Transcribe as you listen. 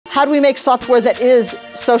How do we make software that is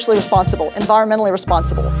socially responsible, environmentally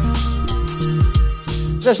responsible?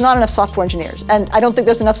 There's not enough software engineers, and I don't think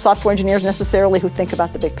there's enough software engineers necessarily who think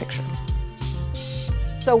about the big picture.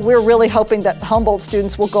 So we're really hoping that Humboldt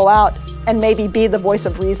students will go out and maybe be the voice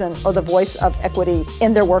of reason or the voice of equity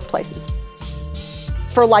in their workplaces.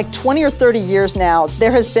 For like 20 or 30 years now,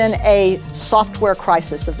 there has been a software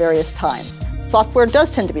crisis of various times. Software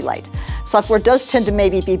does tend to be late. Software does tend to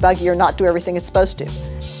maybe be buggy or not do everything it's supposed to.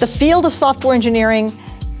 The field of software engineering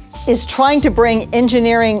is trying to bring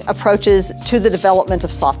engineering approaches to the development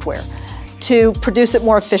of software, to produce it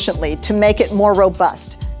more efficiently, to make it more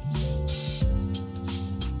robust.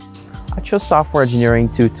 I chose software engineering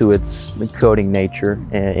due to its coding nature.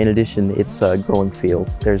 In addition, it's a growing field.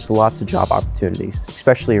 There's lots of job opportunities,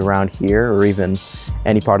 especially around here or even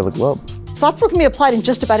any part of the globe. Software can be applied in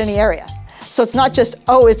just about any area. So it's not just,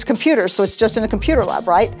 oh, it's computers, so it's just in a computer lab,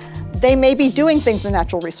 right? They may be doing things in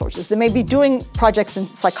natural resources. They may be doing projects in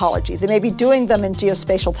psychology. They may be doing them in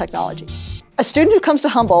geospatial technology. A student who comes to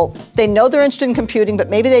Humboldt, they know they're interested in computing, but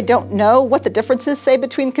maybe they don't know what the difference is, say,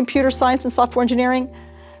 between computer science and software engineering.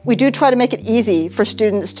 We do try to make it easy for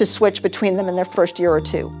students to switch between them in their first year or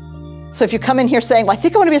two. So if you come in here saying, well, I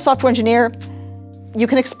think I want to be a software engineer, you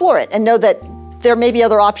can explore it and know that there may be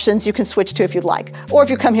other options you can switch to if you'd like. Or if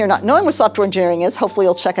you come here not knowing what software engineering is, hopefully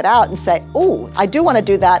you'll check it out and say, oh, I do want to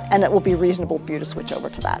do that, and it will be reasonable for you to switch over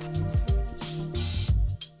to that.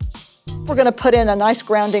 We're going to put in a nice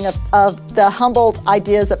grounding of the Humboldt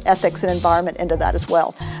ideas of ethics and environment into that as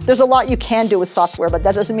well. There's a lot you can do with software, but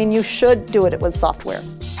that doesn't mean you should do it with software.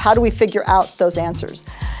 How do we figure out those answers?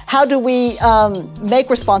 How do we make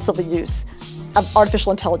responsible use of artificial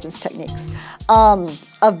intelligence techniques,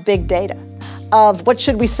 of big data, of what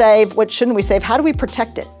should we save, what shouldn't we save, how do we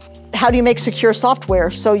protect it? How do you make secure software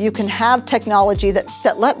so you can have technology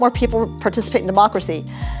that let more people participate in democracy?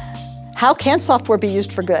 How can software be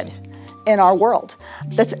used for good in our world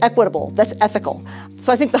that's equitable, that's ethical?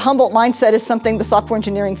 So I think the Humboldt mindset is something the software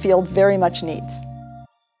engineering field very much needs.